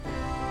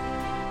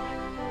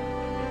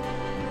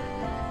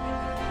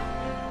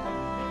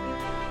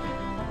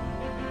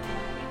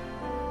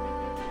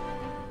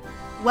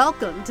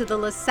Welcome to the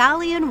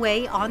Lasallian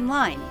Way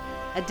Online,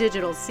 a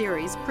digital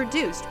series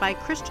produced by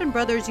Christian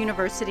Brothers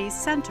University's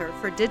Center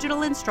for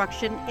Digital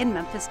Instruction in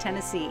Memphis,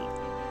 Tennessee.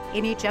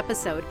 In each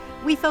episode,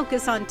 we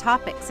focus on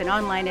topics in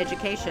online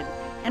education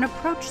and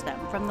approach them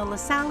from the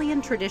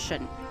Lasallian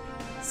tradition.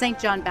 St.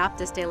 John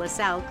Baptist de La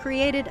Salle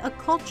created a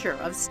culture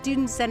of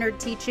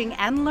student-centered teaching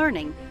and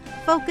learning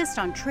focused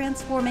on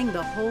transforming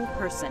the whole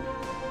person.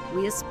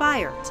 We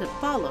aspire to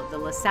follow the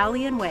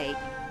Lasallian Way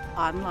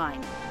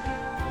online.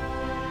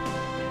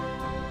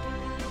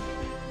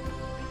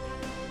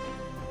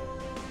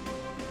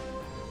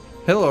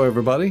 Hello,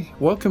 everybody.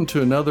 Welcome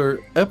to another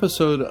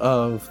episode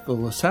of the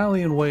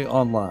Lasallian Way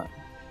Online.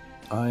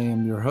 I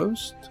am your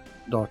host,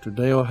 Dr.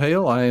 Dale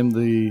Hale. I am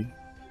the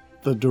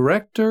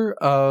director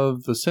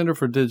of the Center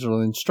for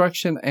Digital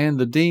Instruction and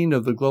the dean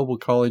of the Global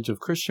College of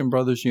Christian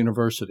Brothers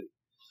University.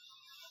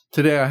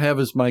 Today, I have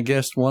as my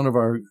guest one of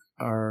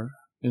our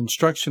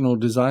instructional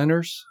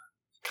designers,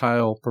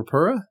 Kyle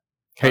Purpura.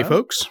 Hey,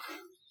 folks.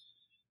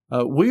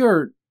 We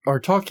are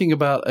talking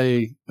about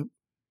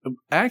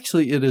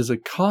actually, it is a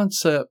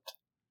concept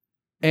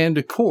and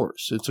a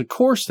course. It's a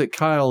course that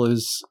Kyle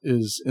is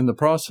in the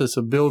process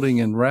of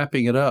building and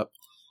wrapping it up,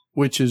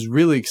 which is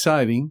really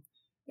exciting.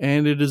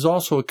 And it is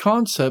also a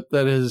concept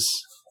that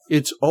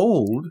it's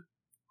old,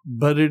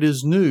 but it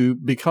is new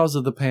because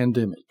of the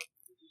pandemic.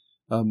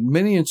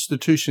 Many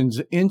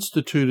institutions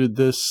instituted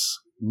this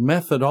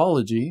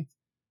methodology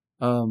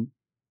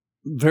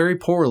very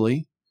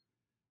poorly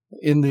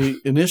in the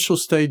initial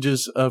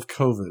stages of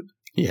COVID.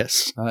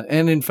 Yes.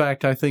 And in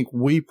fact, I think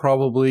we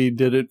probably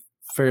did it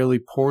fairly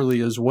poorly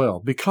as well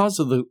because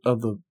of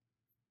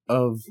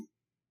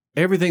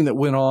everything that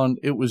went on.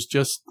 It was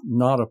just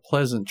not a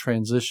pleasant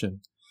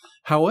transition.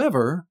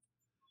 However,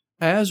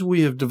 as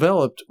we have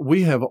developed,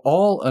 we have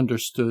all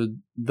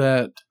understood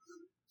that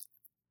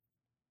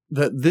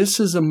this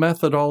is a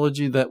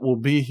methodology that will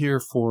be here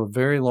for a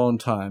very long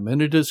time,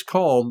 and it is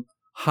called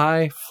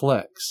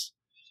Hyflex.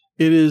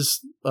 It is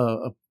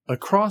a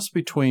cross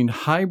between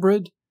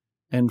hybrid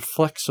and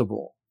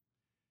flexible.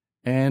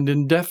 And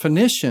in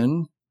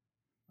definition,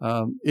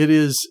 it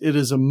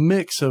is a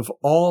mix of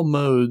all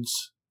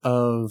modes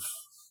of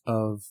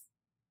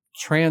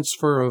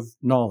transfer of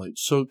knowledge.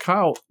 So,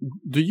 Kyle,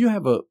 do you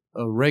have a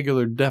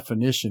regular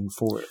definition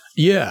for it?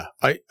 Yeah,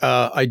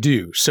 I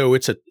do. So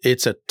it's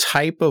a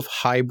type of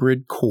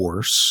hybrid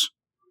course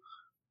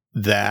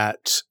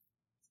that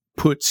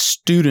puts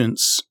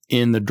students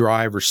in the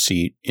driver's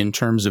seat in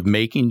terms of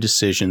making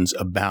decisions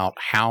about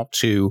how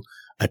to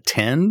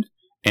attend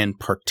and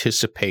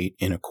participate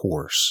in a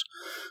course.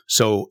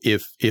 So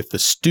if the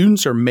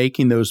students are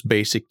making those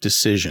basic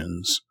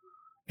decisions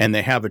and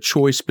they have a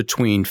choice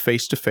between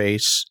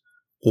face-to-face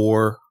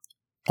or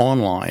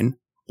online,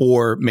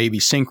 or maybe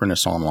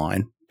synchronous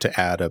online to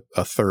add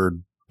a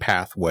third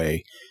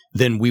pathway,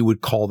 then we would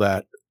call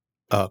that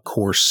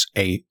course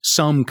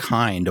some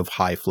kind of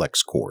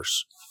Hyflex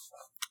course.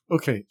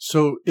 Okay,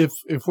 so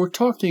if we're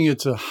talking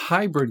it's a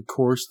hybrid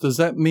course, does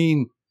that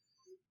mean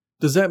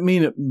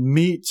it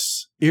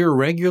meets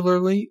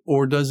irregularly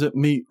or does it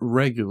meet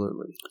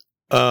regularly?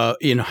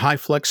 In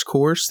Hyflex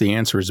course, the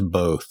answer is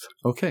both.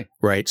 Okay.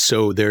 Right.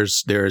 So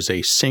there's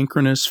a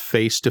synchronous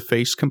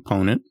face-to-face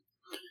component,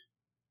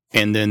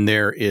 and then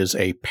there is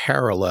a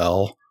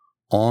parallel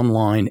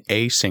online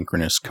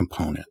asynchronous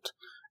component.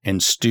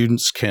 And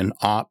students can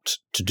opt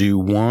to do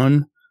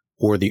one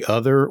or the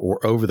other,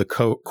 or over the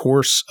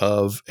course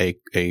of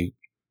a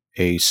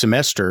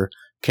semester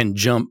can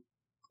jump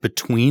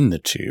between the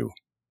two.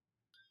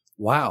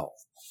 Wow.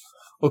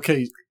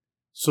 Okay,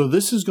 so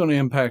this is going to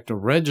impact a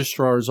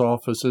registrar's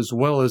office as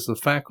well as the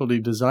faculty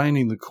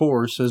designing the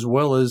course, as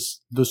well as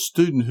the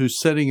student who's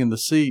sitting in the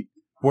seat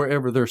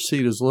wherever their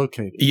seat is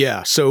located.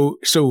 Yeah, so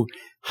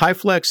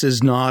Hyflex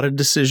is not a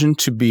decision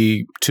to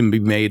be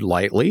made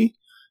lightly,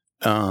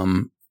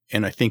 and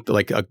I think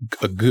like a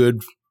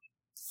good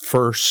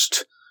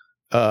first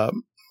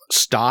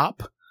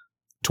stop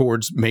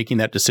towards making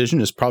that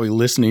decision is probably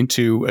listening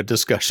to a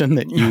discussion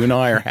that you and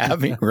I are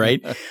having, right?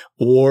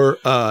 Or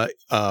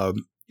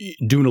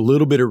doing a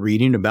little bit of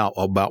reading about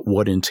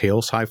what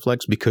entails Hyflex,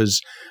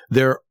 because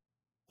there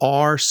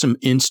are some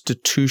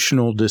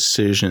institutional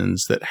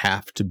decisions that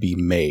have to be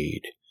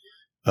made.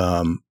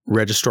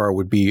 Registrar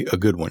would be a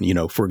good one. You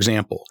know, for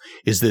example,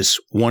 is this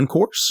one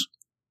course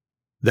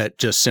that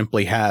just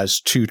simply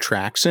has 2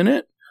 tracks in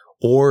it?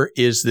 Or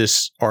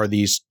are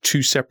these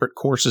 2 separate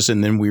courses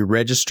and then we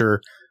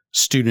register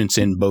students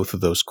in both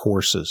of those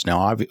courses?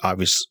 Now,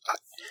 obviously,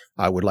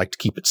 I would like to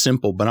keep it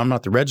simple, but I'm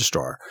not the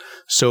registrar.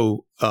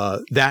 So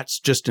that's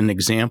just an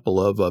example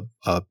of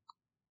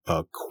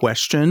a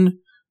question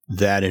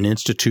that an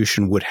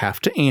institution would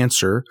have to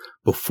answer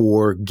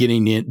before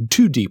getting in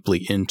too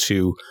deeply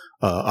into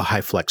a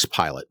Hyflex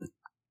pilot.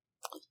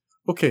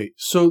 Okay,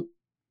 so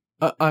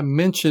I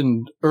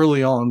mentioned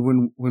early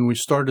on when we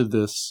started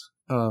this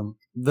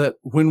that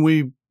when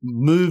we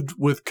moved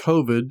with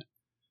COVID,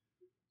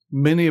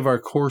 many of our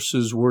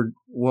courses were,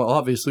 well,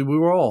 obviously we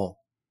were all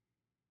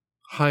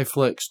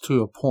Hyflex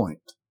to a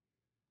point.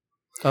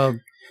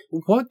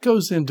 what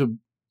goes into,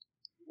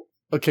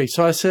 okay,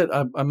 so I said,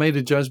 I made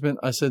a judgment.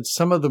 I said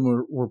some of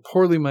them were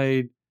poorly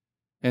made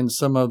and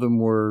some of them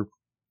were,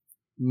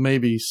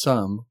 maybe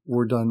some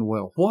were done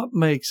well. What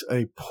makes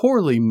a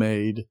poorly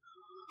made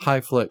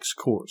Hyflex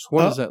course?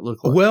 What does that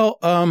look like? Well,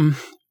 I'm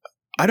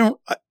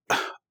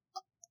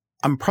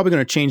probably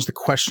going to change the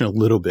question a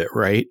little bit,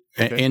 right?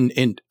 Okay.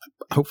 And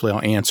hopefully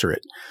I'll answer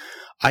it.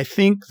 I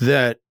think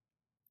that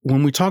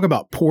when we talk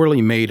about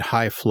poorly made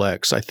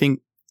Hyflex, I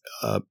think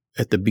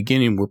at the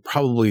beginning we're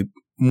probably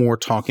more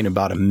talking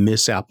about a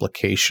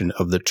misapplication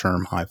of the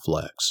term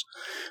Hyflex.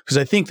 Because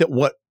I think that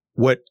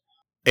what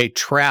a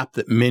trap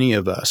that many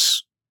of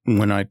us,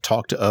 when I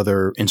talk to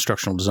other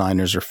instructional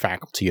designers or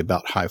faculty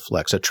about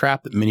Hyflex, a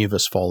trap that many of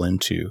us fall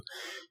into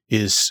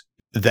is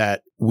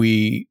that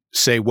we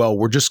say, well,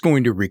 we're just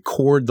going to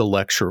record the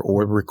lecture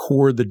or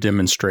record the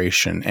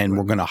demonstration and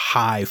we're going to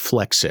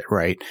Hyflex it,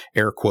 right?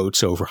 Air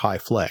quotes over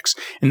Hyflex.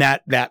 And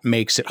that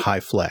makes it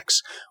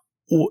Hyflex.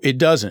 Well, it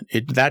doesn't.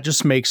 That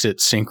just makes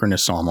it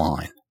synchronous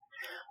online.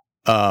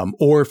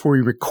 Or if we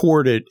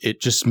record it,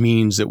 it just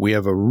means that we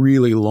have a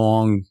really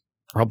long,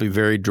 probably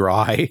very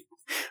dry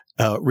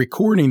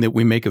recording that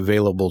we make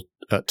available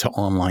to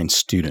online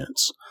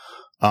students.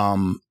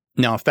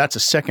 Now, if that's a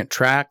second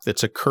track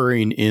that's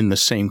occurring in the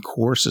same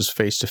course as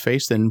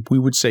face-to-face, then we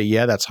would say,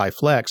 yeah, that's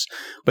Hyflex.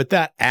 But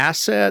that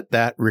asset,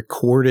 that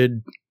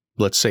recorded,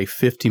 let's say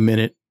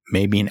 50-minute,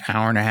 maybe an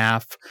hour and a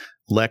half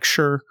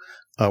lecture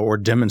or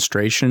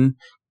demonstration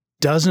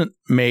doesn't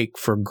make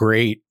for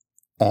great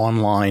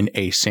online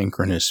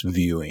asynchronous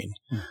viewing.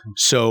 Mm-hmm.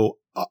 So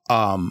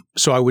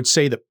I would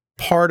say that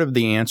part of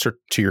the answer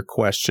to your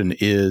question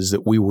is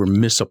that we were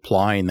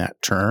misapplying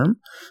that term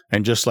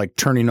and just like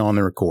turning on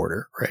the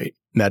recorder, right?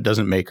 That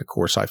doesn't make a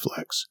course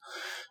Hyflex.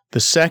 The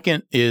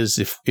second is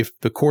if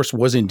the course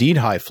was indeed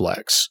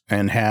Hyflex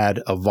and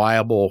had a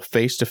viable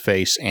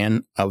face-to-face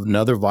and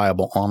another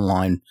viable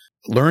online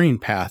learning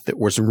path that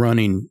was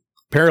running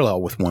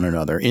parallel with one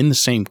another in the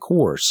same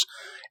course,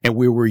 and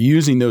we were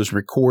using those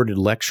recorded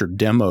lecture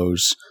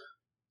demos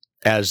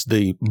as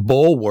the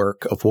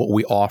bulwark of what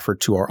we offer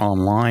to our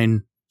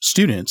online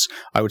students,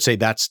 I would say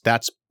that's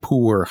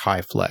poor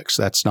Hyflex.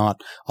 That's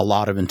not a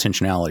lot of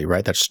intentionality,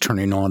 right? That's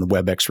turning on the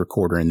WebEx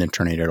recorder and then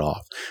turning it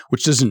off,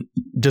 which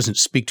doesn't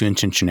speak to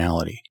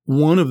intentionality.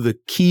 One of the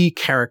key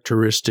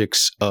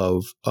characteristics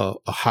of a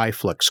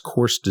Hyflex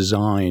course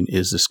design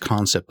is this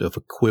concept of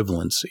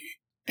equivalency.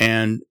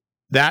 And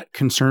that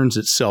concerns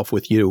itself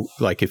with you.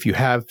 Like if you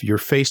have your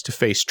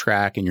face-to-face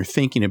track and you're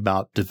thinking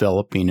about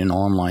developing an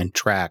online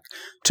track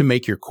to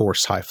make your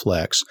course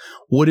Hyflex,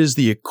 what is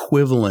the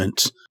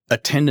equivalent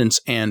attendance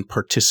and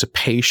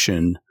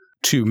participation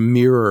to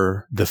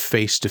mirror the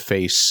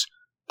face-to-face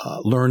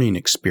learning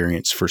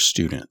experience for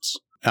students?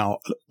 Now,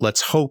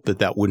 let's hope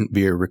that wouldn't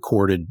be a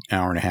recorded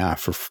hour and a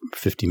half or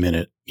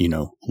 50-minute,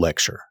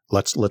 lecture.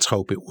 Let's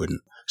hope it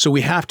wouldn't. So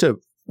we have to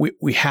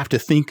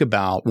think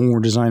about, when we're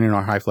designing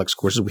our Hyflex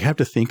courses, we have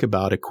to think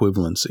about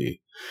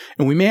equivalency.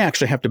 And we may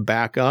actually have to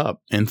back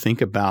up and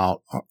think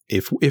about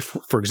if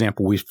for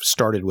example, we've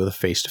started with a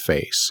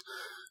face-to-face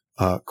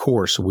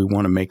course, we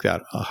want to make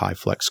that a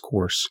Hyflex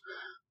course.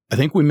 I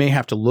think we may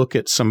have to look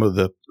at some of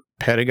the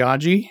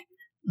pedagogy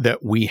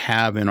that we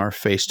have in our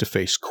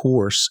face-to-face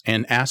course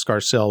and ask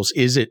ourselves,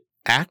 is it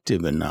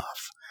active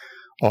enough?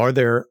 Are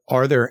there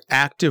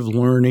active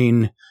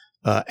learning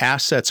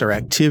assets or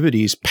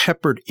activities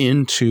peppered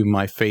into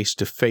my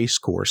face-to-face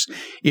course?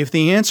 If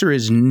the answer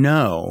is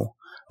no,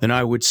 then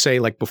I would say,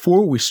 like,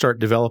 before we start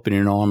developing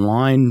an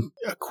online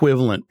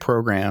equivalent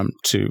program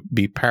to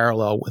be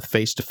parallel with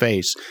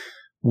face-to-face,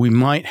 we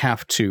might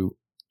have to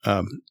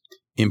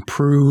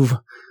improve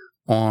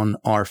on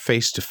our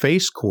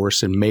face-to-face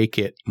course and make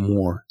it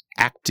more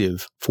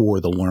active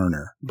for the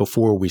learner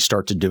before we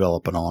start to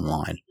develop it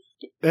online.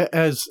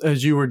 As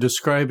you were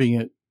describing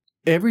it,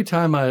 every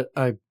time I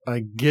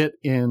get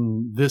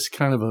in this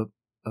kind of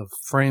a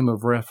frame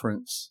of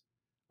reference,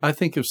 I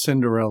think of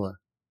Cinderella.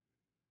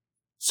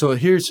 So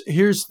here's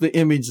the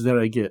image that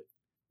I get.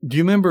 Do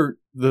you remember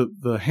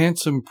the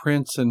handsome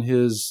prince and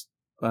his,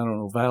 I don't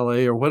know,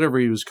 valet or whatever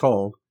he was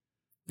called,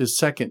 his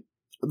second?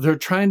 They're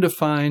trying to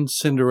find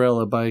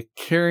Cinderella by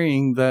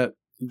carrying that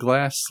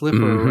glass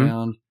slipper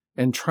around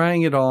and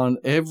trying it on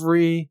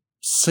every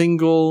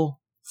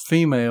single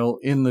female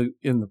in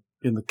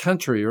the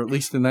country, or at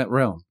least in that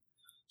realm.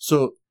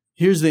 So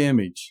here's the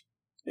image.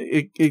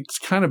 It's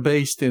kind of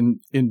based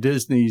in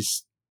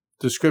Disney's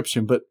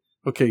description, but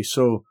okay,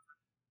 so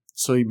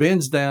he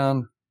bends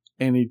down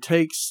and he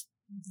takes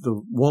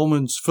the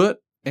woman's foot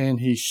and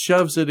he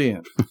shoves it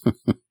in.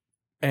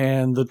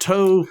 And the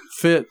toe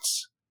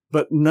fits,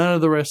 but none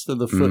of the rest of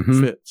the foot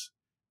fits.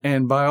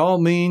 And by all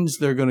means,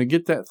 they're going to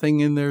get that thing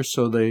in there.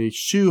 So they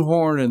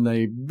shoehorn and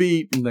they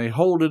beat and they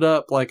hold it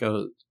up like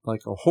a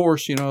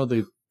horse,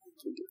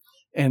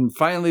 and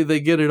finally they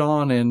get it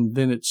on and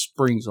then it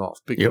springs off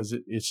because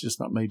it's just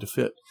not made to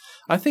fit.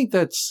 I think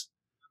that's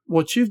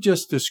what you've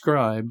just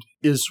described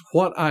is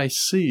what I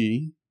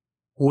see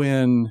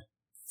when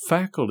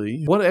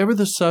faculty, whatever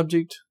the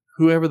subject,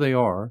 whoever they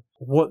are,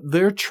 what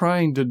they're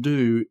trying to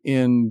do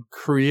in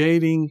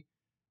creating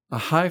a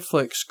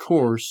Hyflex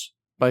course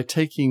by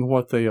taking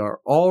what they are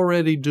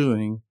already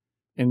doing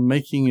and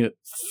making it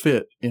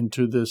fit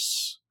into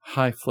this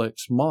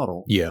Hyflex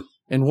model. Yeah.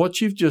 And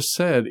what you've just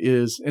said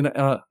is, and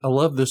I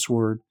love this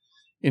word,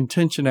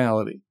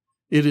 intentionality.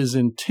 It is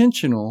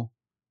intentional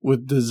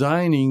with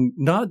designing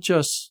not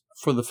just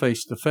for the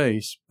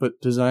face-to-face, but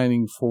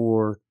designing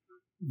for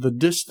the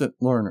distant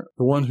learner,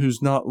 the one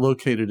who's not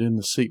located in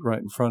the seat right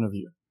in front of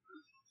you.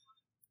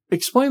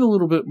 Explain a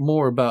little bit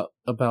more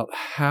about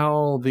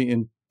how the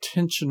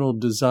intentional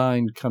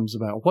design comes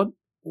about.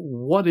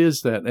 What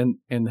is that,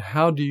 and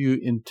how do you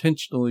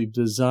intentionally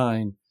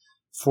design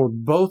for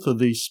both of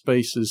these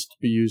spaces to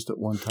be used at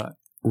one time?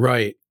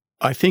 Right.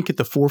 I think at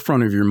the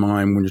forefront of your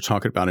mind when you're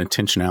talking about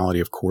intentionality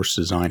of course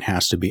design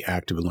has to be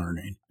active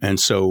learning. And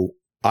so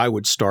I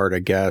would start, I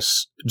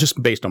guess,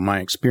 just based on my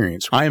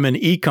experience. I am an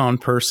econ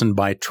person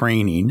by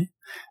training,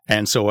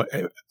 and so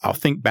I'll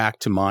think back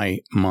to my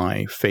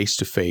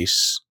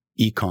face-to-face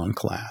econ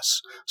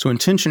class. So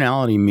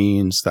intentionality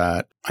means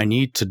that I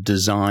need to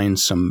design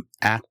some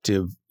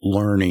active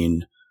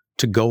learning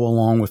to go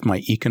along with my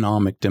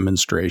economic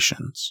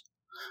demonstrations.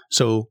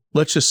 So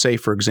let's just say,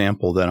 for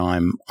example, that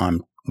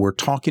we're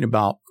talking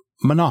about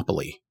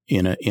monopoly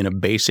in a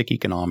basic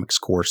economics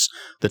course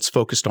that's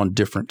focused on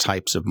different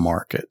types of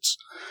markets.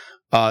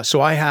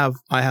 So I have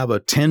a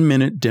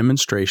 10-minute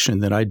demonstration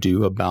that I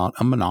do about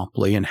a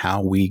monopoly and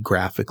how we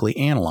graphically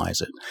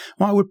analyze it.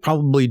 Well, I would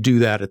probably do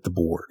that at the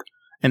board,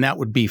 and that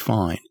would be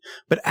fine.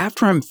 But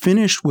after I'm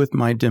finished with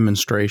my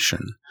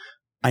demonstration,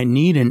 I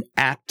need an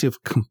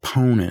active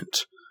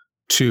component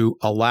to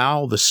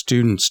allow the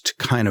students to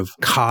kind of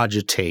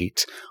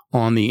cogitate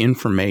on the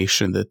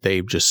information that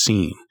they've just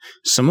seen.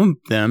 Some of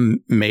them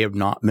may have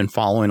not been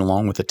following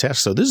along with the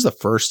test, so this is the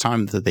first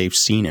time that they've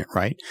seen it,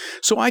 right?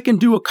 So I can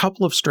do a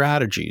couple of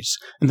strategies.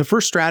 And the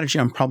first strategy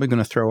I'm probably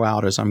going to throw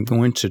out is I'm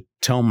going to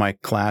tell my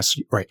class,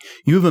 right,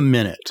 you have a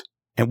minute.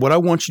 And what I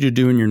want you to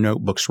do in your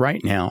notebooks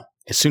right now,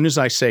 as soon as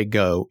I say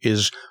go,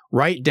 is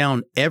write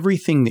down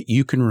everything that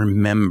you can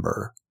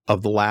remember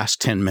of the last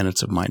 10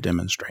 minutes of my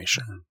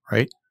demonstration,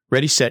 right?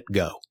 Ready, set,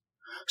 go.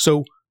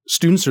 So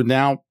students are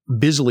now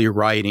busily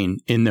writing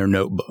in their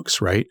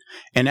notebooks, right?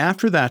 And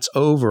after that's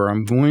over,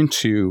 I'm going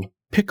to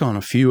pick on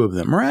a few of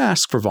them or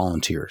ask for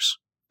volunteers,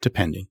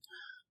 depending.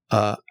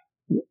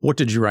 What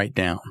did you write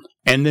down?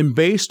 And then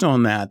based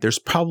on that, there's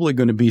probably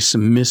going to be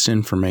some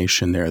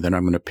misinformation there that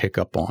I'm going to pick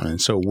up on.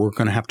 And so we're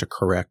going to have to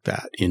correct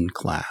that in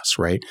class,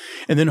 right?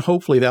 And then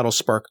hopefully that'll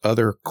spark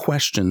other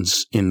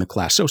questions in the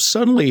class. So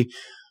suddenly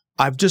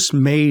I've just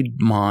made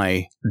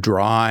my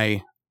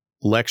dry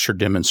lecture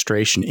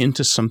demonstration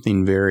into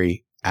something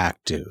very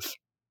active,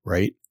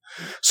 right?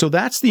 So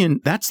that's the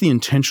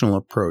intentional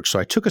approach. So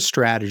I took a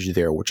strategy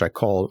there, which I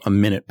call a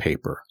minute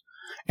paper,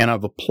 and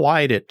I've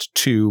applied it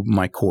to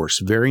my course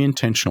very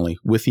intentionally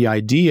with the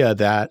idea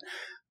that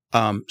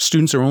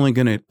students are only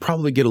going to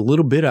probably get a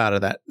little bit out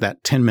of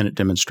that 10-minute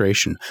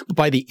demonstration. But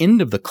by the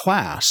end of the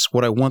class,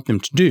 what I want them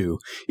to do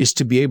is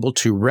to be able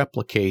to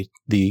replicate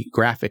the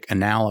graphic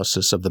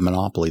analysis of the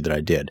monopoly that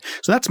I did.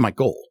 So that's my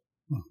goal.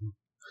 Mm-hmm.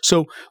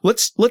 So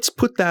let's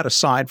put that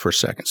aside for a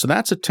second. So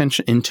that's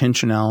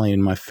intentionality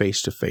in my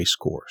face-to-face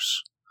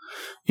course.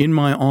 In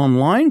my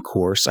online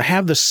course, I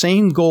have the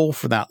same goal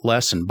for that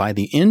lesson. By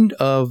the end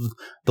of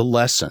the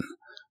lesson,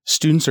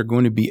 students are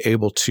going to be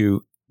able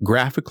to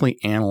graphically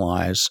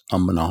analyze a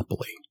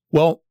monopoly.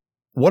 Well,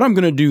 what I'm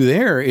going to do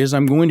there is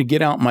I'm going to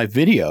get out my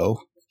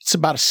video. It's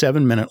about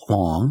 7 minute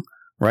long,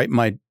 right?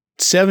 My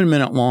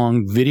 7-minute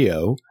long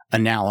video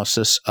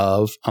analysis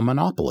of a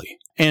monopoly.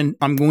 And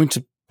I'm going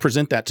to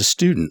present that to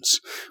students.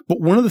 But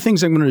one of the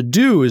things I'm going to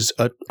do is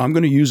I'm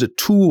going to use a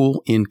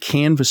tool in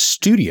Canvas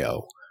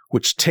Studio,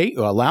 which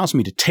allows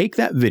me to take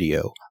that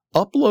video,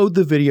 upload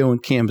the video in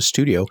Canvas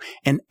Studio,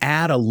 and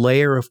add a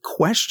layer of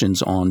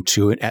questions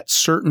onto it at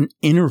certain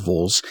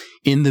intervals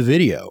in the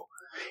video.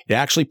 It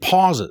actually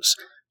pauses.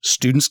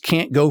 Students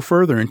can't go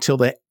further until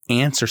they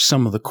answer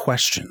some of the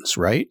questions,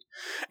 right?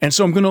 And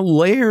so I'm going to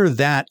layer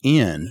that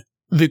in.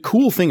 The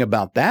cool thing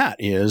about that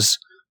is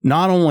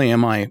not only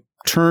am I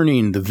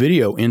turning the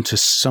video into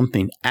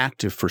something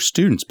active for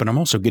students, but I'm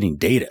also getting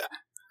data.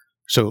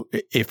 So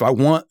if I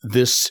want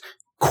this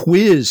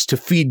quiz to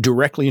feed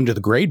directly into the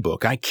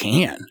gradebook, I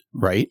can,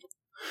 right?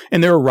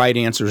 And there are right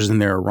answers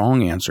and there are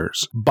wrong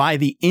answers. By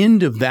the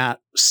end of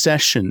that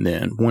session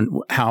then,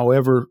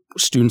 however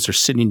students are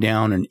sitting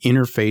down and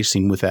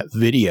interfacing with that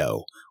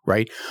video,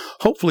 right?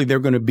 Hopefully they're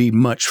going to be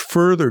much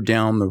further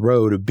down the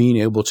road of being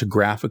able to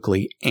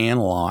graphically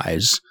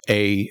analyze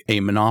a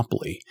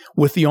monopoly.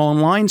 With the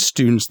online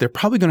students, they're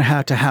probably going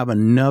to have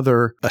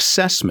another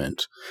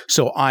assessment.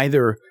 So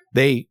either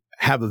they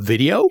have a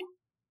video,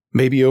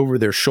 maybe over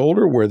their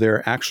shoulder where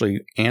they're actually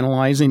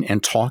analyzing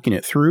and talking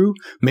it through.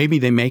 Maybe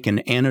they make an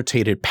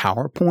annotated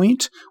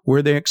PowerPoint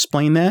where they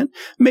explain that.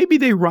 Maybe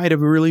they write a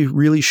really,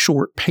 really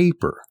short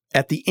paper.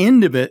 At the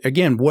end of it,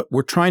 again, what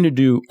we're trying to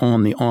do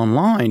on the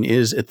online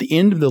is at the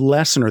end of the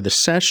lesson or the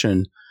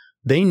session,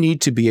 they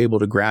need to be able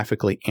to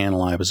graphically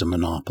analyze a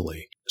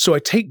monopoly. So I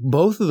take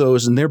both of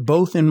those, and they're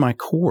both in my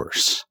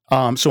course.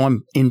 So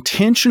I'm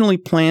intentionally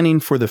planning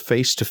for the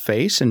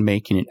face-to-face and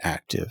making it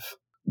active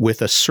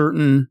with a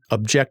certain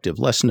objective,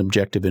 lesson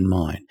objective in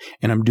mind.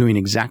 And I'm doing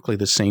exactly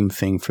the same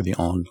thing for the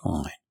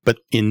online. But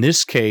in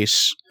this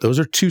case, those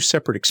are two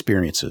separate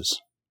experiences.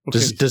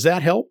 Okay. Does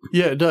that help?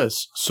 Yeah, it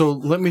does. So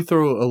let me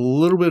throw a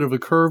little bit of a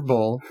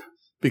curveball,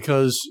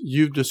 because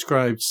you've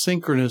described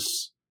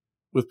synchronous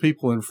with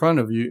people in front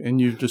of you,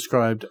 and you've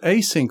described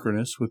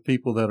asynchronous with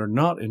people that are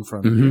not in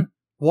front of you.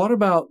 What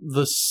about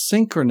the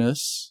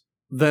synchronous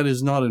that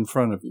is not in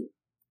front of you?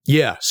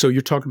 Yeah. So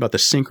you're talking about the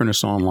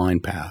synchronous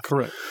online path.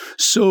 Correct.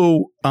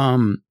 So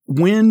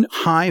when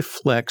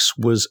Hyflex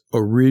was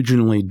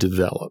originally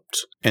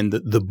developed, and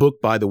the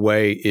book, by the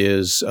way,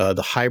 is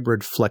the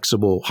Hybrid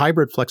Flexible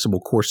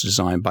Course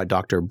Design by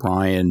Dr.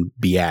 Brian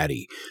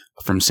Beatty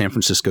from San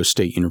Francisco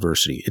State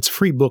University. It's a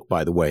free book,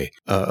 by the way,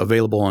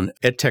 available on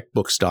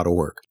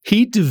edtechbooks.org.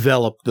 He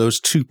developed those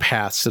two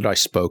paths that I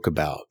spoke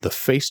about, the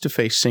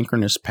face-to-face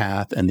synchronous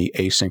path and the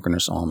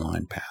asynchronous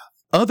online path.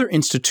 Other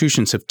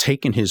institutions have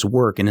taken his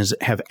work and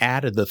have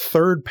added the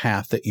third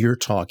path that you're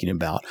talking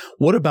about.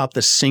 What about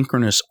the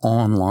synchronous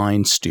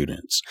online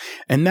students?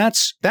 And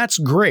that's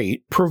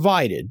great,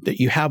 provided that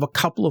you have a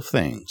couple of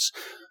things.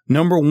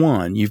 Number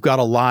one, you've got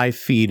a live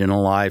feed and a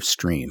live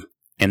stream,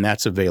 and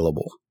that's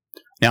available.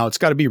 Now, it's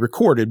got to be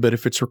recorded, but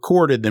if it's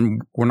recorded, then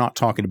we're not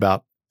talking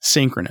about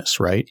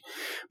synchronous, right?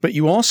 But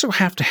you also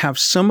have to have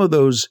some of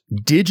those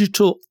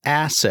digital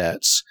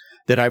assets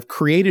that I've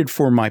created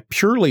for my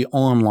purely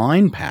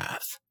online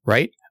path,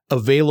 right,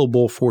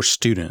 available for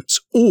students.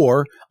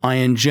 Or I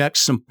inject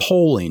some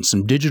polling,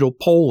 some digital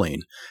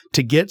polling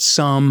to get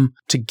some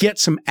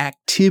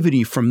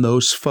activity from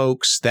those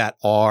folks that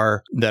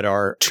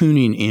are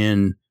tuning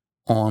in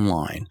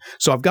online.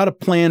 So I've got a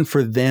plan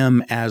for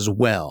them as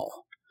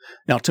well.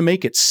 Now, to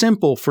make it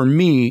simple for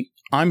me,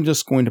 I'm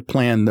just going to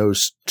plan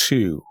those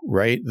two,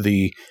 right?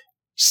 The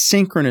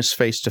synchronous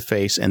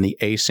face-to-face and the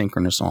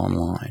asynchronous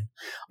online.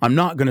 I'm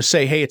not going to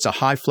say, hey, it's a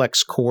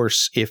Hyflex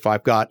course if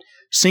I've got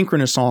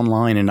synchronous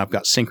online and I've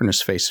got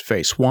synchronous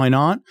face-to-face. Why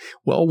not?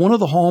 Well, one of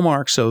the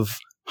hallmarks of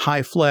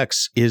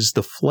Hyflex is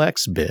the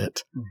flex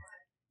bit.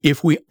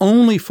 If we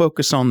only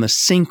focus on the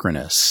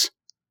synchronous,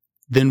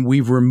 then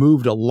we've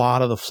removed a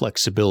lot of the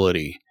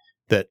flexibility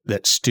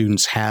that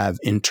students have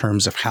in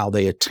terms of how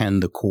they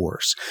attend the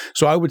course.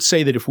 So I would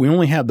say that if we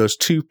only have those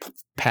two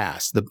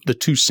paths, the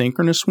two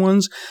synchronous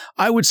ones,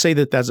 I would say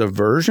that that's a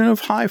version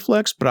of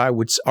Hyflex, but I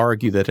would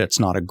argue that it's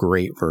not a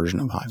great version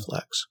of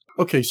Hyflex.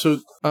 Okay, so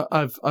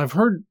I've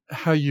heard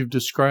how you've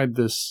described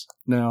this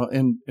now,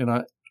 and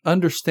I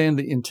understand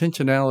the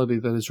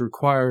intentionality that is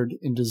required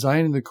in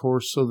designing the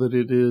course so that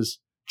it is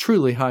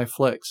truly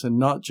Hyflex and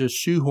not just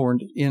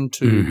shoehorned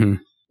into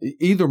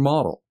either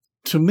model.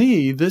 To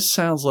me, this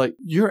sounds like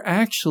you're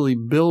actually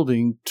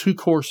building two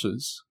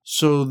courses.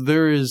 So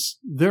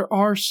there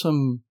are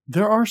some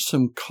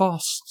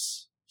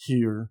costs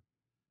here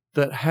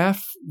that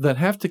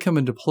have to come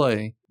into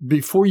play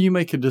before you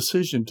make a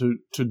decision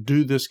to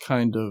do this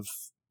kind of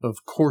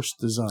course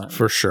design.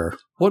 For sure.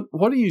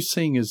 What are you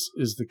seeing is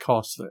the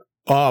cost there?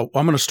 I'm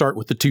going to start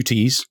with the two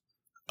T's,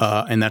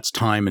 and that's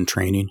time and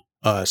training.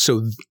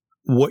 So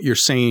what you're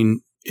saying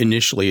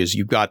initially is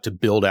you've got to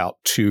build out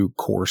two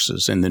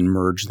courses and then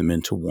merge them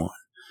into one,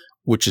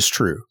 which is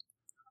true.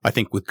 I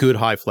think with good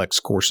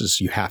Hyflex courses,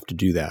 you have to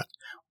do that.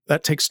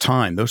 That takes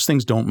time. Those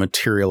things don't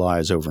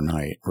materialize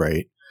overnight,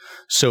 right?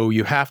 So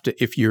you have to,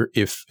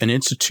 if an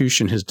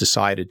institution has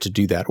decided to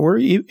do that, or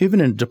even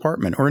a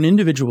department or an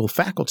individual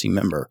faculty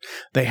member,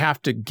 they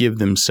have to give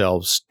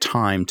themselves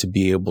time to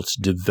be able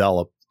to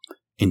develop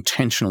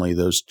intentionally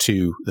those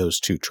two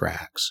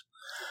tracks.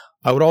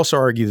 I would also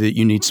argue that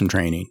you need some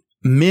training.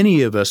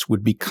 Many of us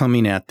would be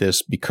coming at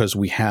this because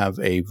we have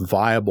a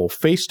viable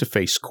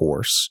face-to-face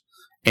course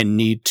and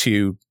need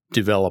to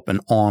develop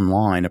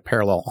a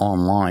parallel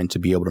online to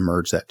be able to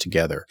merge that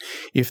together.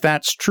 If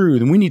that's true,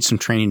 then we need some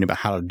training about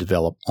how to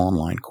develop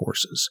online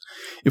courses.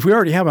 If we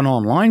already have an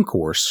online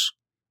course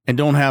and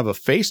don't have a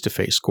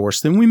face-to-face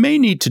course, then we may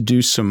need to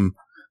do some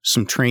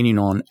training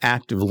on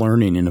active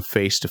learning in a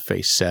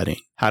face-to-face setting.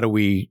 How do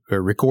we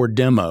record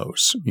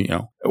demos?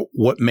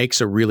 What makes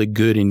a really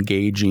good,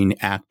 engaging,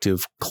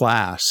 active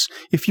class?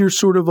 If you're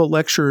sort of a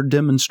lecturer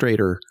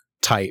demonstrator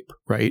type,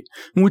 right?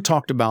 And we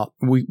talked about,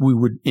 we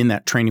would, in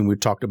that training, we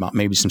talked about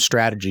maybe some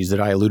strategies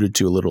that I alluded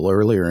to a little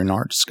earlier in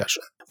our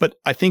discussion. But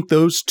I think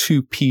those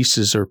two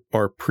pieces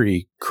are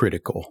pretty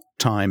critical,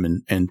 time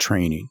and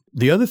training.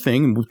 The other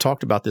thing, and we've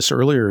talked about this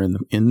earlier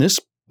in this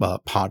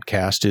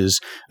podcast, is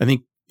I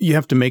think you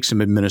have to make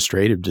some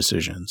administrative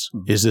decisions.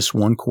 Is this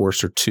one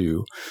course or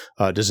two?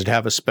 Does it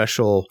have a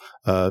special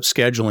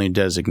scheduling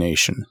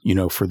designation,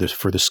 for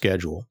the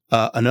schedule?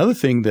 Another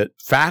thing that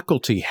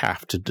faculty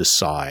have to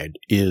decide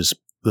is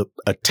the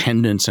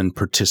attendance and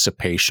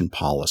participation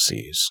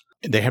policies.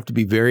 They have to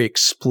be very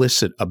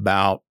explicit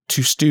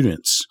to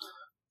students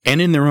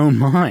and in their own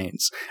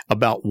minds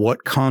about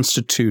what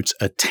constitutes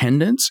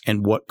attendance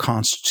and what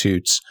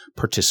constitutes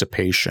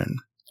participation.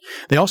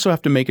 They also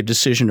have to make a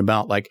decision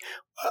about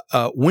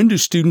when do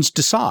students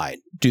decide?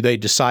 Do they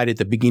decide at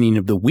the beginning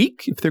of the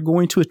week if they're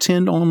going to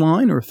attend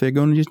online or if they're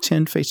going to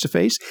attend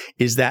face-to-face?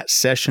 Is that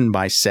session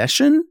by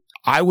session?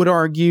 I would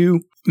argue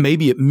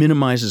maybe it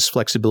minimizes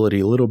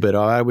flexibility a little bit.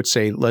 I would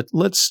say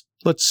let's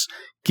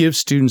give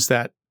students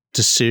that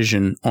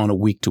decision on a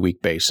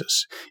week-to-week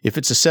basis. If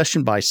it's a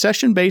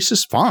session-by-session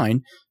basis,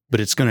 fine, but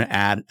it's going to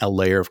add a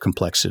layer of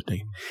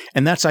complexity.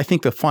 And that's, I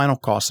think, the final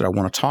cost that I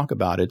want to talk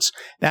about. It's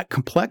that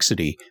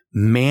complexity,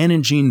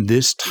 managing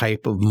this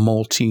type of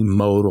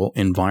multimodal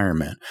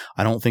environment.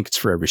 I don't think it's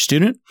for every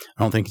student.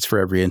 I don't think it's for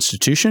every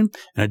institution.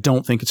 And I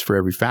don't think it's for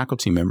every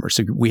faculty member.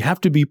 So we have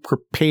to be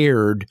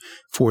prepared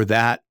for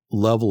that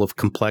level of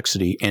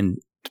complexity and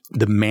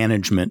the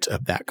management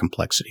of that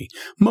complexity,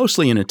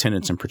 mostly in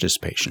attendance and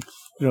participation.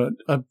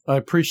 I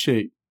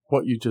appreciate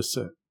what you just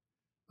said.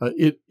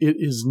 It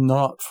is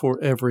not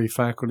for every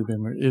faculty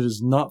member. It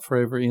is not for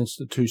every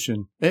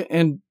institution,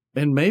 and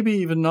maybe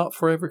even not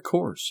for every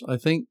course. I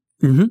think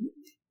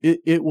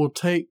it will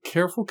take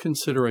careful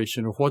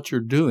consideration of what you're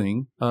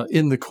doing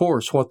in the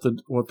course, what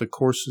the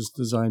course is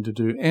designed to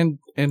do, and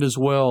as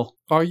well,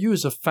 are you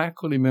as a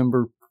faculty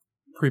member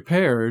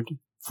prepared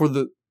for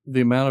the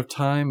amount of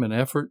time and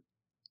effort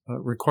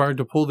required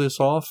to pull this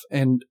off,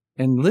 and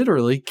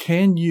literally,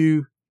 can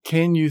you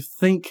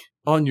think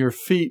on your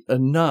feet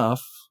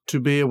enough to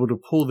be able to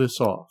pull this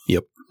off?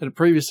 Yep. At a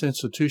previous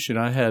institution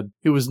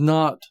it was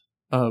not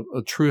a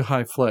true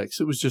Hyflex.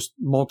 It was just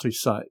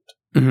multi-site.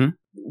 Mm-hmm.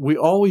 We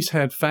always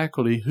had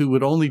faculty who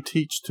would only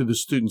teach to the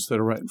students that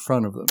are right in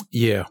front of them.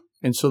 Yeah.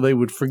 And so they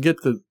would forget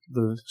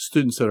the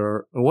students that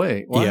are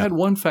away. Well, I had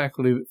one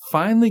faculty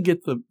finally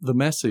get the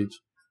message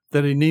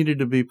that he needed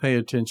to be pay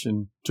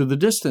attention to the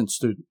distant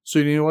student. So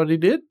you know what he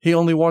did? He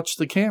only watched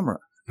the camera.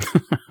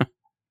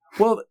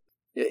 Well,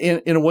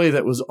 in a way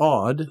that was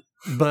odd,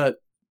 but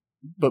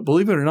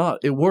believe it or not,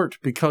 it worked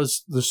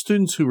because the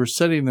students who were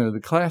sitting there in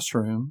the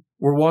classroom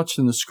were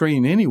watching the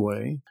screen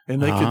anyway,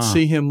 and they could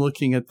see him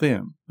looking at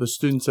them. The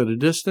students at a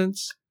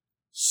distance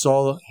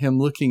saw him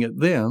looking at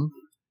them,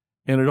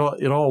 and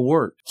it all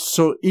worked.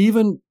 So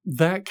even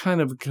that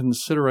kind of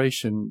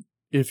consideration,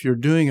 if you're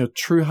doing a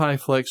true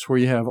Hyflex where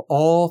you have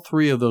all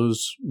three of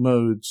those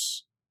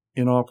modes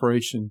in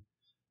operation,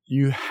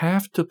 you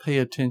have to pay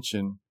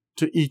attention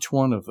to each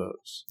one of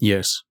those.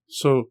 Yes.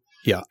 So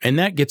yeah, and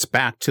that gets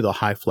back to the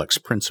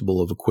Hyflex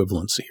principle of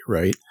equivalency,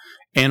 right?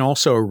 And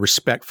also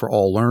respect for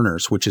all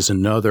learners, which is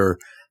another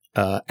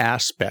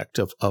aspect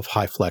of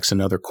Hyflex,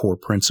 another core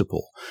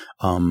principle.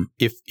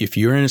 If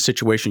you're in a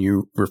situation,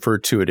 you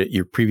referred to it at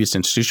your previous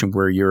institution,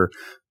 where you're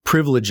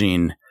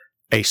privileging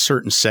a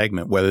certain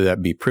segment, whether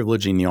that be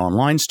privileging the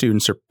online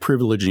students or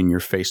privileging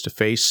your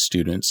face-to-face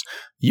students,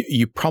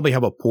 you probably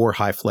have a poor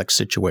Hyflex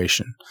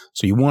situation.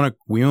 So we want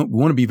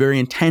to be very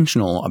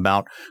intentional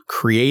about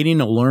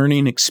creating a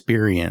learning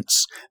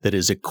experience that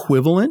is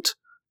equivalent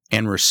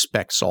and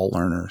respects all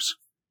learners.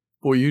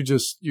 Boy, you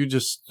just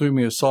threw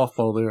me a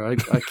softball there.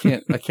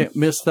 I can't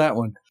miss that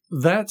one.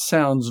 That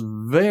sounds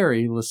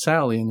very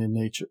Lasallian in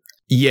nature.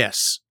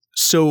 Yes.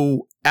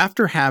 So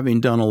after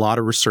having done a lot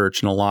of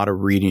research and a lot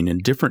of reading in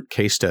different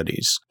case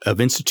studies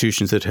of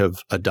institutions that have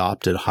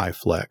adopted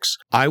Hyflex,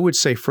 I would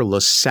say for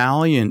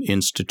Lasallian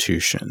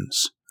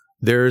institutions,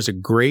 there is a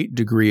great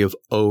degree of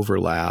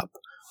overlap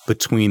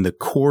between the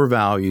core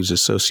values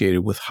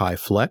associated with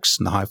Hyflex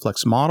and the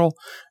Hyflex model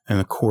and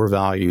the core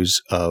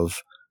values of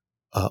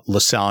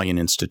Lasallian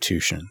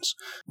institutions.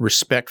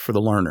 Respect for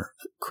the learner,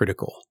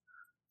 critical.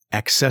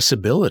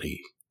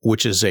 Accessibility,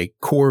 which is a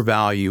core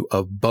value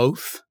of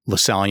both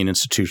Lasallian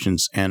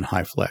institutions and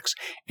Hyflex.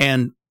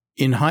 And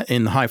in the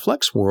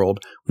Hyflex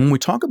world, when we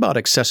talk about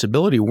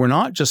accessibility, we're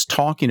not just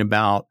talking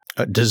about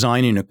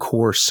designing a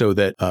course so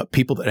that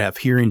people that have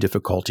hearing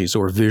difficulties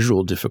or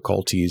visual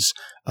difficulties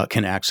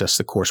can access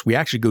the course. We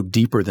actually go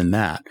deeper than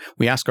that.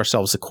 We ask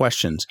ourselves the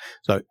questions.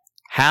 So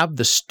have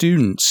the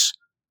students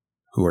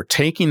who are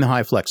taking the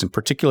Hyflex, and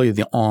particularly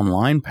the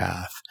online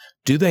path,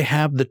 do they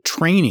have the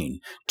training?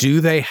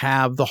 Do they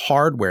have the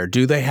hardware?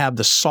 Do they have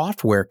the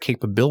software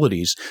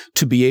capabilities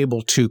to be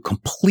able to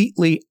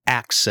completely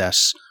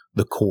access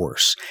the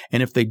course?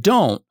 And if they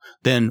don't,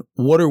 then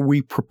what are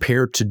we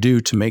prepared to do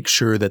to make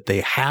sure that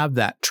they have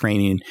that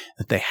training,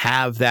 that they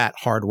have that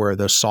hardware,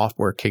 those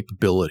software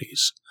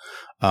capabilities?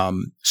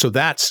 So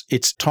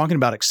it's talking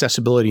about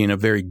accessibility in a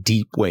very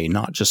deep way,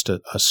 not just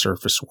a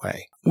surface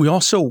way. We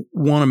also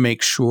want to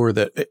make sure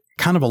that,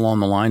 kind of along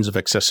the lines of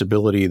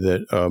accessibility,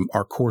 that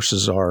our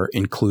courses are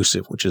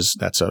inclusive,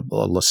 that's a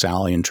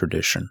Lasallian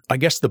tradition. I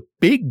guess the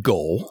big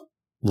goal,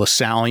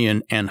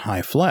 Lasallian and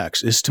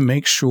Hyflex, is to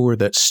make sure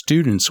that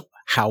students,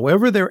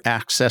 however they're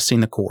accessing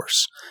the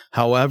course,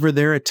 however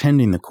they're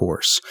attending the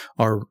course,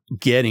 are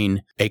getting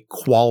a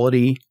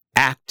quality,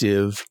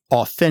 active,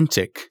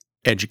 authentic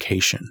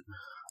education.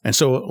 And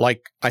so,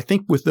 I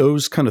think with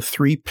those kind of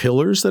three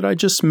pillars that I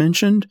just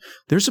mentioned,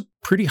 there's a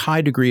pretty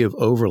high degree of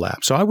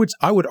overlap. So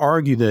I would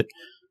argue that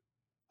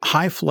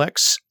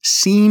Hyflex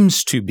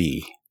seems to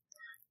be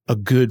a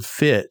good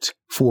fit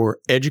for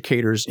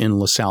educators in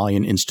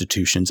LaSallian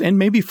institutions and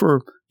maybe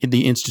for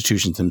the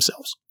institutions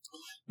themselves.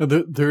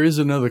 Now, there is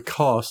another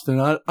cost, and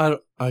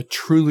I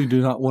truly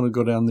do not want to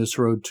go down this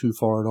road too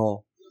far at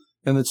all,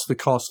 and it's the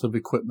cost of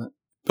equipment.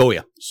 Oh,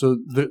 yeah. So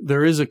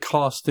there is a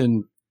cost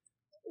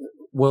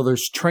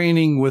there's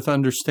training with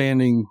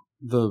understanding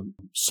the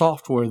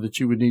software that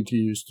you would need to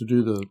use to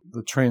do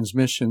the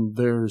transmission.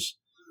 There's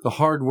the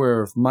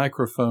hardware of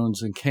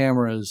microphones and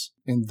cameras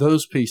and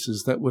those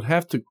pieces that would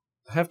have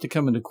to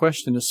come into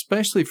question,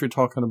 especially if you're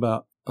talking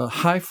about a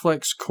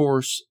Hyflex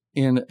course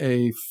in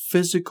a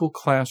physical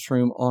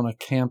classroom on a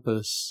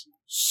campus.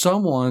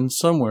 Someone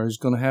somewhere is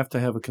going to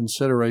have a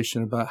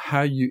consideration about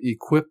how you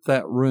equip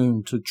that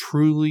room to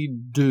truly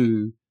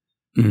do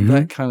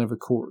that kind of a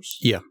course.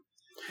 Yeah.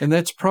 And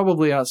that's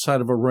probably outside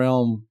of a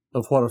realm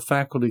of what a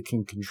faculty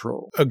can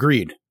control.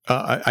 Agreed.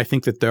 I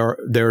think that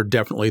there are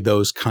definitely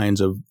those kinds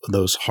of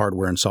those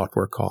hardware and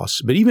software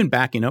costs. But even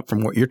backing up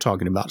from what you're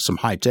talking about, some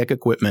high-tech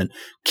equipment,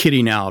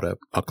 kitting out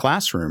a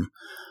classroom,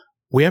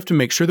 we have to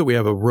make sure that we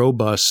have a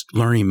robust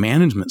learning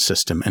management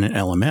system and an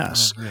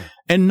LMS. Oh, yeah.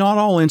 And not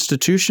all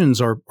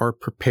institutions are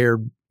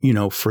prepared,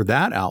 for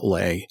that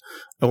outlay,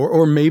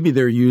 or maybe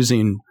they're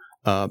using,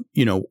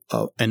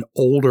 an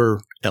older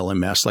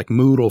LMS like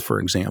Moodle,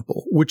 for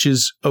example, which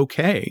is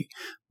okay,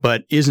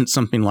 but isn't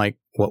something like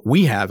what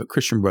we have at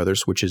Christian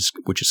Brothers, which is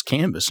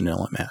Canvas and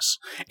LMS,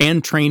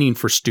 and training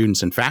for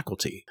students and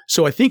faculty.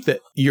 So I think that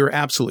you're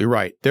absolutely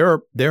right.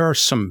 There are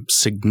some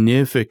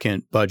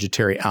significant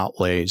budgetary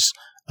outlays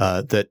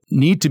that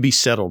need to be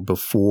settled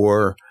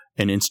before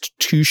an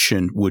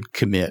institution would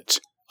commit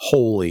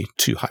wholly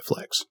to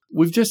Hyflex.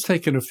 We've just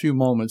taken a few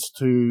moments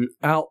to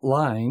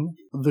outline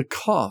the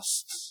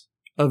costs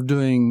of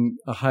doing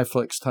a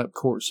Hyflex type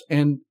course.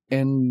 And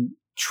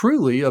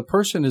truly, a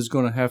person is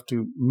going to have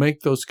to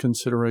make those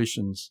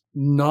considerations,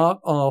 not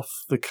off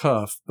the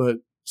cuff, but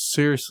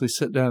seriously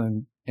sit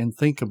down and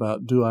think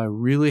about, do I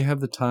really have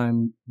the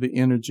time, the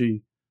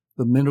energy,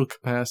 the mental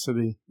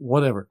capacity,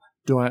 whatever?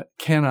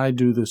 Can I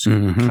do this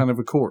kind of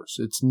a course?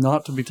 It's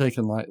not to be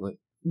taken lightly.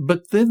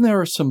 But then there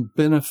are some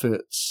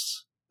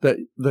benefits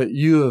that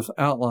you have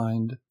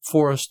outlined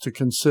for us to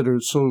consider,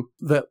 so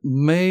that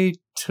may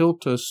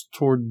tilt us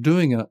toward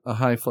doing a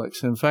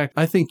Hyflex. In fact,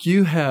 I think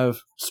you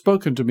have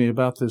spoken to me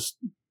about this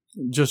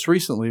just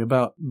recently,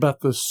 about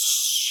the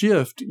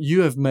shift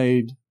you have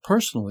made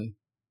personally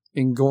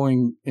in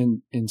going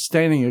in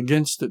standing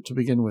against it to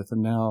begin with,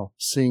 and now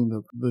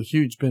seeing the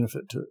huge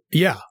benefit to it.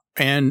 Yeah.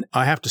 And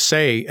I have to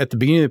say, at the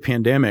beginning of the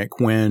pandemic,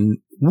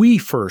 when we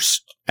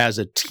first, as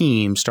a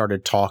team,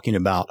 started talking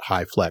about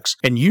Hyflex,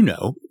 and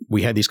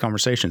we had these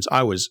conversations,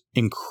 I was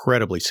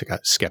incredibly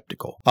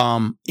skeptical.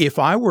 If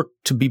I were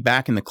to be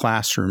back in the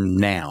classroom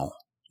now,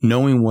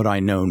 knowing what I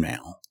know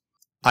now,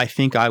 I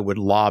think I would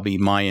lobby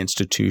my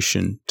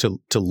institution to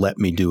let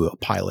me do a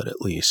pilot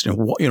at least. And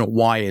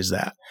why is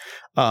that?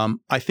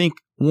 I think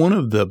one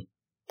of the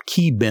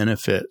key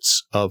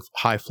benefits of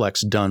Hyflex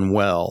done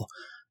well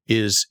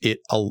is it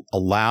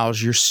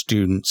allows your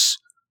students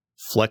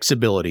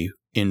flexibility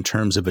in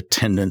terms of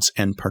attendance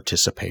and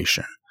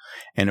participation.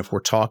 And if we're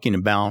talking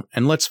about,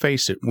 and let's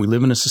face it, we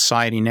live in a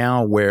society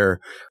now where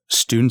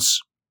students,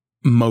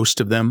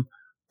 most of them,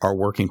 are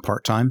working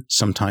part-time,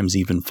 sometimes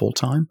even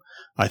full-time.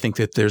 I think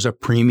that there's a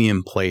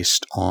premium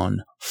placed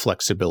on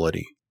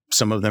flexibility.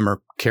 Some of them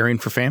are caring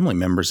for family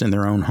members in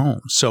their own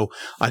homes. So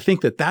I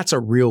think that that's a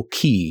real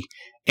key.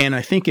 And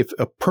I think if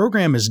a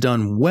program is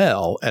done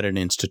well at an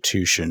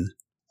institution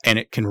and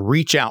it can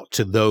reach out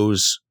to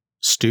those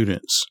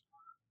students,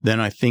 then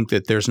I think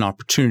that there's an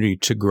opportunity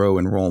to grow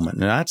enrollment.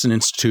 And that's an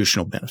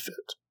institutional benefit,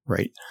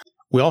 right?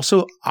 We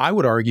also, I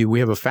would argue,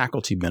 we have a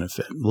faculty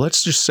benefit.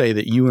 Let's just say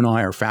that you and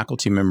I are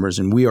faculty members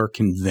and we are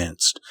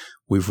convinced.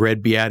 We've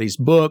read Beatty's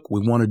book.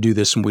 We want to do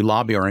this, and we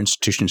lobby our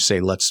institution to say,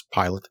 let's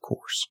pilot the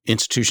course.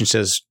 Institution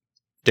says,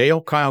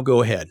 Dale, Kyle,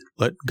 go ahead.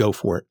 Go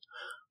for it.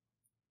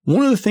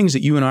 One of the things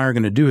that you and I are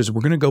going to do is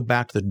we're going to go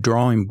back to the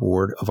drawing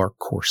board of our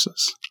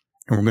courses.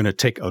 And we're going to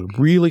take a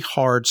really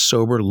hard,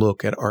 sober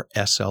look at our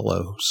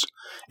SLOs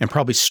and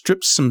probably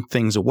strip some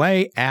things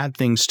away, add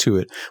things to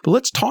it. But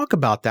let's talk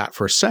about that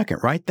for a second,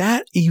 right?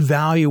 That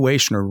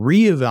evaluation or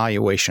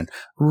reevaluation,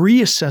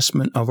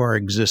 reassessment of our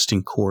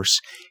existing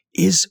course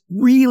is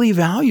really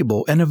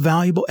valuable and a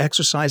valuable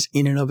exercise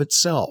in and of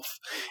itself.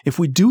 If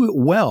we do it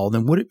well,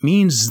 then what it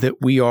means is that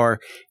we are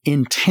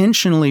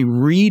intentionally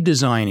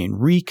redesigning,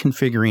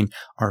 reconfiguring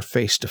our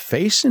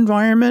face-to-face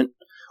environment.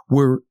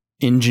 We're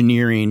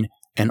engineering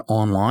an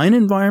online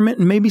environment,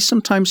 and maybe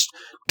sometimes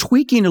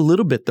tweaking a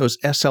little bit those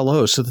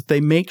SLOs so that they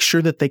make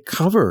sure that they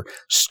cover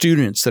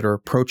students that are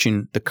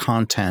approaching the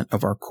content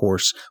of our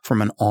course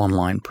from an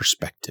online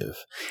perspective.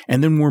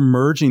 And then we're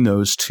merging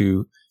those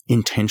two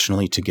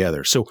intentionally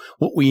together. So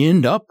what we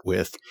end up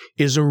with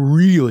is a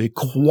really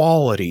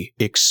quality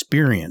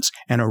experience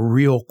and a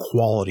real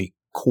quality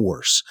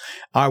course.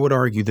 I would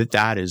argue that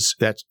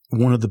that's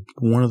one of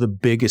the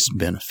biggest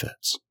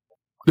benefits.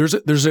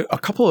 There's a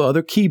couple of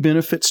other key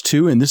benefits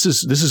too, and this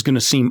is going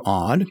to seem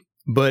odd,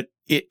 but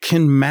it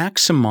can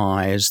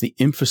maximize the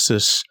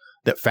emphasis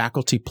that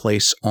faculty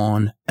place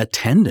on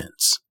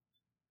attendance.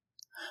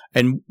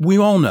 And we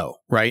all know,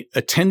 right?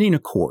 Attending a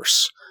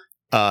course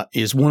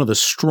is one of the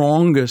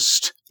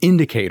strongest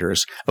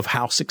indicators of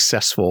how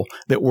successful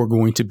that we're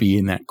going to be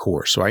in that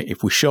course, right?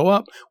 If we show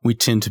up, we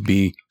tend to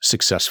be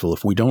successful.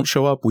 If we don't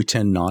show up, we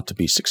tend not to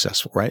be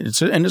successful, right?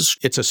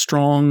 It's a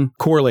strong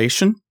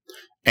correlation,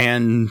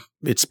 and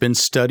it's been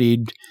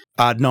studied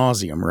ad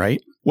nauseum, right?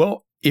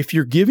 Well, if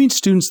you're giving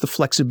students the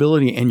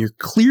flexibility and you're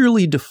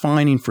clearly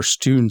defining for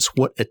students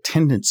what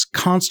attendance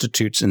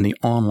constitutes in the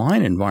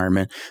online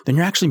environment, then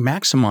you're actually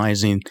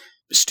maximizing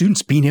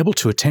students being able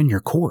to attend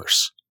your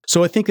course.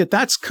 So I think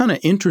that's kind of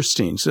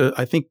interesting. So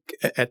I think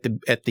at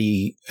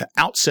the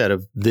outset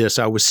of this,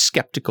 I was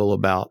skeptical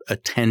about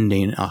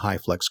attending a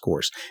Hyflex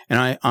course,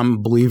 and I'm a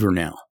believer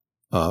now,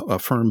 a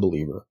firm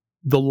believer.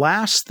 The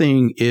last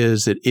thing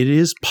is that it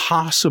is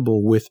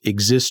possible with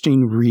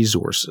existing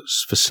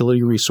resources,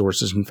 facility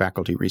resources and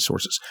faculty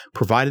resources,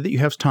 provided that you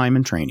have time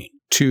and training,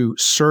 to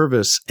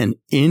service an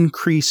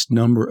increased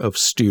number of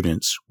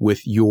students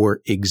with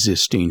your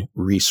existing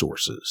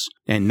resources.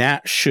 And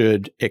that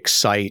should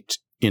excite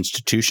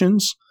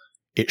institutions,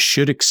 it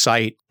should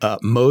excite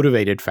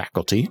motivated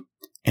faculty,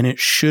 and it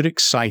should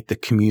excite the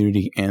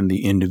community and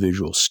the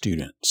individual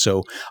student.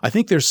 So I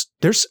think there's,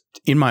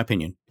 in my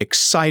opinion,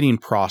 exciting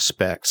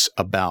prospects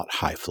about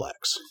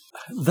Hyflex.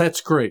 That's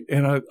great.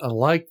 And I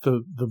like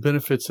the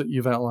benefits that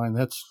you've outlined.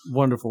 That's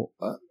wonderful.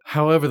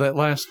 However, that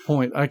last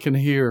point, I can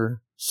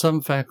hear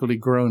some faculty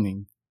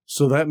groaning.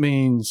 So that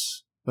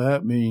means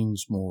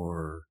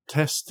more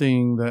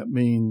testing. That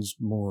means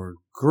more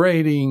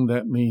grading.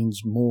 That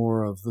means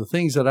more of the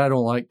things that I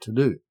don't like to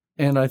do.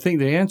 And I think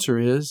the answer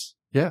is,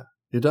 yeah,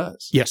 it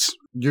does. Yes.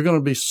 You're going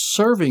to be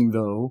serving,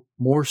 though,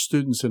 more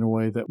students in a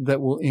way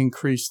that will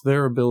increase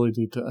their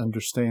ability to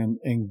understand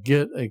and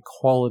get a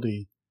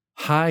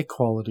high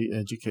quality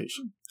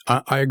education.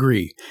 I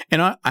agree.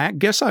 And I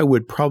guess I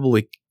would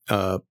probably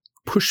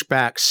push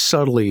back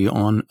subtly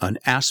on an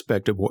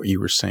aspect of what you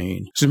were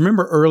saying. So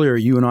remember earlier,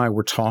 you and I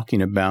were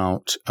talking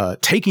about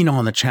taking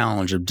on the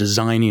challenge of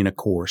designing a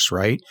course,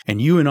 right?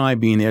 And you and I,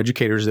 being the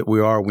educators that we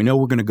are, we know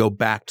we're going to go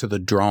back to the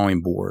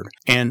drawing board.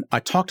 And I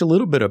talked a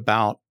little bit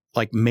about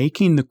like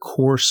making the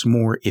course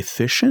more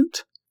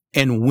efficient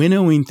and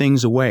winnowing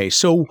things away.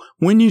 So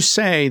when you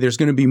say there's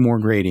going to be more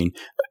grading,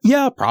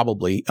 yeah,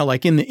 probably.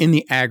 Like in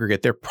the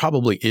aggregate, there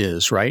probably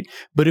is, right?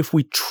 But if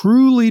we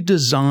truly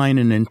design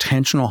an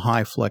intentional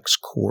Hyflex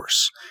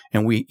course,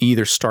 and we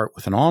either start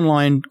with an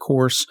online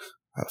course,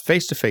 a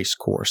face-to-face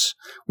course,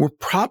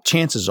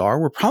 chances are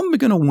we're probably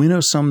going to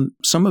winnow some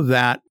of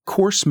that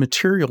course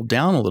material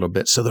down a little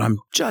bit, so that I'm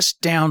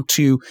just down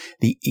to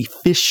the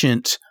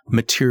efficient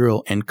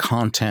material and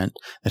content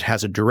that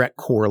has a direct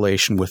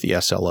correlation with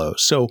the SLO.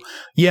 So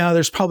yeah,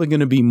 there's probably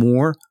going to be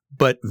more,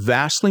 but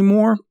vastly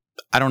more,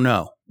 I don't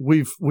know.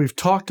 We've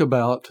talked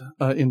about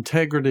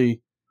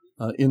integrity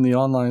in the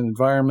online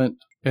environment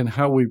and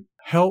how we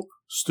help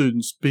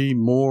students be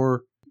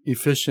more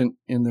efficient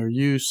in their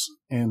use,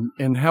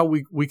 and how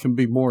we can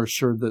be more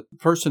assured that the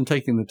person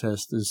taking the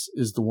test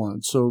is the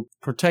one. So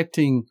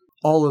protecting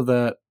all of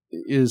that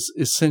is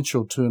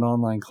essential to an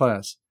online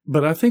class.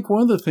 But I think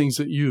one of the things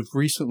that you've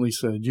recently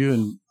said,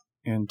 you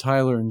and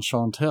Tyler and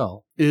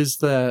Chantel, is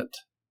that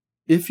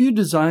if you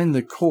design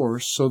the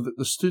course so that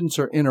the students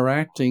are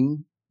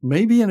interacting,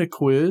 maybe in a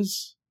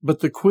quiz, but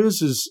the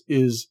quiz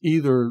is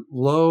either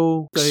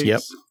low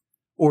stakes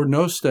or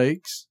no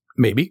stakes.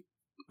 Maybe.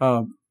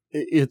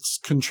 It's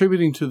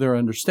contributing to their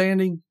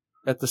understanding.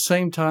 At the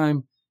same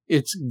time,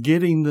 it's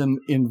getting them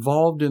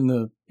involved in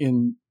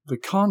the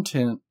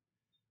content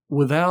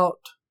without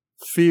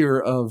fear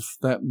of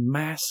that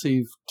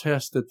massive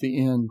test at the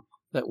end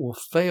that will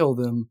fail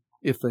them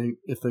if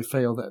they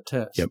fail that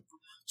test. Yep.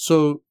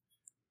 So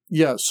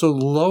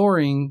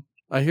lowering,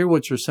 I hear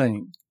what you're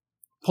saying.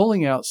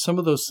 Pulling out some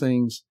of those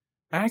things,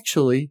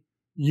 actually,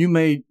 you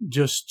may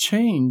just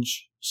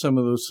change some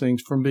of those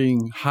things from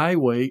being high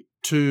weight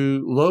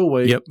to low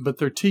weight, but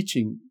they're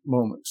teaching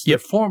moments. They're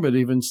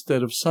formative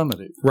instead of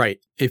summative. Right.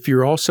 If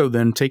you're also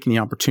then taking the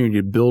opportunity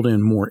to build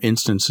in more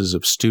instances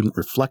of student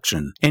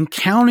reflection and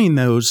counting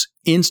those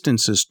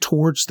instances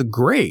towards the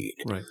grade,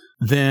 right,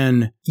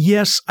 then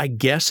yes, I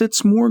guess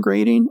it's more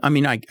grading. I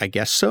mean, I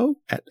guess so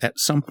at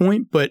some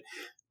point, but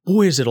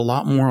boy, is it a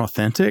lot more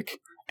authentic.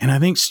 And I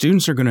think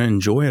students are going to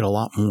enjoy it a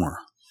lot more.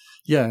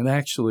 Yeah,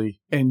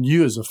 and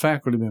you as a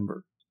faculty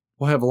member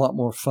will have a lot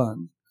more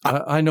fun.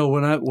 I know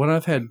when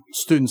I've had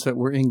students that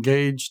were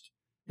engaged,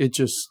 it's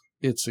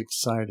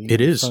exciting.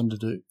 It is fun to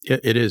do.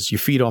 It is. You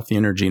feed off the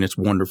energy, and it's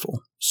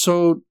wonderful.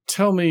 So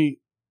tell me,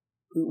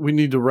 we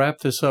need to wrap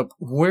this up.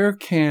 Where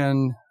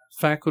can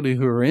faculty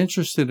who are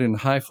interested in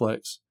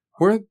Hyflex,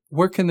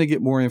 where can they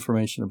get more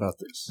information about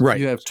this? Right.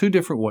 You have two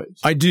different ways.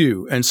 I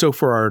do. And so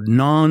for our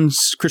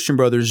non-Christian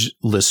Brothers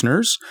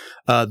listeners,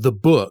 the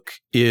book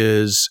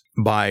is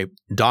by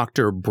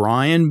Dr.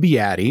 Brian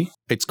Beatty.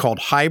 It's called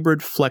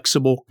Hybrid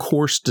Flexible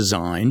Course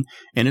Design,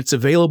 and it's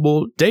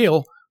available,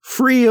 Dale,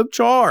 free of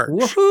charge.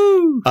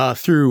 Woohoo!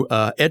 Through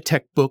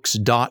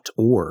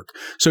edtechbooks.org.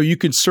 So you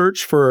can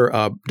search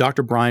for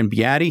Dr. Brian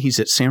Beatty. He's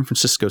at San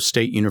Francisco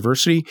State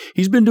University.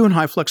 He's been doing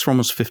Hyflex for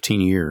almost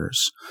 15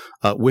 years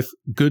with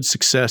good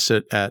success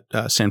at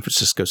San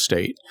Francisco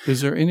State. Is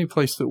there any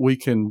place that we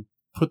can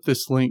put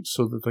this link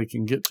so that they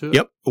can get to it?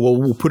 Yep. Well,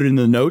 we'll put it in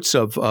the notes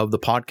of the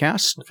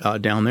podcast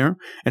down there.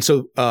 And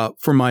so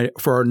for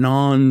our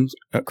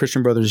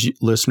non-Christian Brothers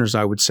listeners,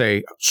 I would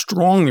say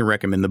strongly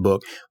recommend the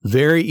book.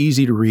 Very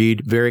easy to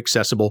read, very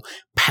accessible,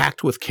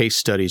 packed with case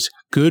studies,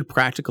 good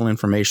practical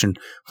information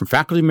from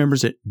faculty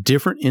members at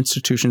different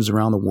institutions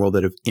around the world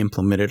that have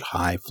implemented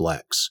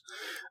Hyflex.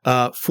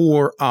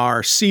 For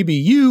our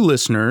CBU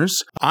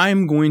listeners,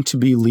 I'm going to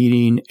be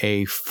leading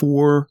a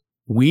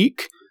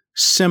 4-week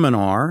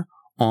seminar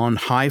on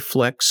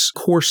Hyflex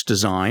course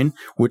design,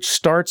 which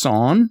starts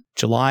on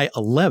July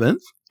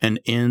 11th and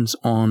ends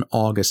on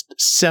August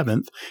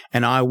 7th.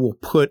 And I will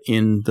put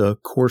in the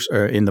course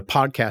in the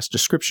podcast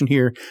description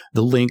here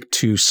the link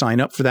to sign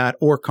up for that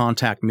or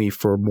contact me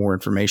for more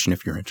information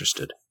if you're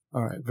interested.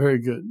 All right,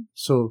 very good.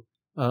 So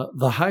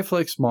the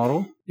Hyflex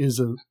model is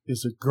a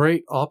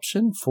great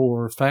option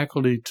for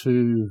faculty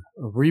to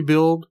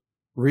rebuild,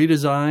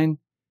 redesign,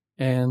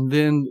 and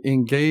then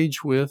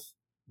engage with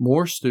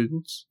more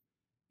students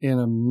in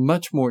a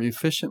much more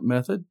efficient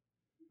method,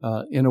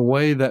 in a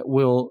way that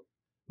will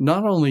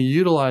not only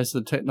utilize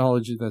the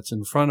technology that's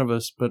in front of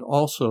us, but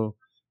also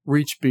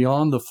reach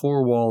beyond the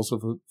four walls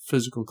of a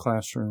physical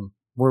classroom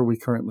where we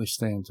currently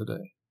stand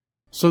today.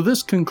 So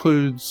this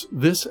concludes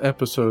this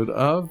episode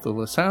of the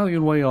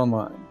LaSallian Way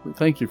Online. We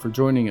thank you for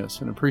joining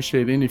us and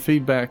appreciate any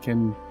feedback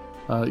and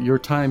your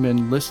time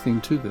in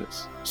listening to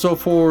this. So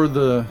for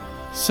the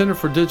Center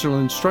for Digital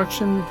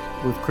Instruction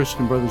with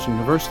Christian Brothers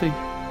University,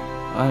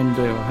 I'm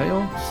Dale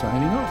Hale,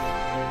 signing off.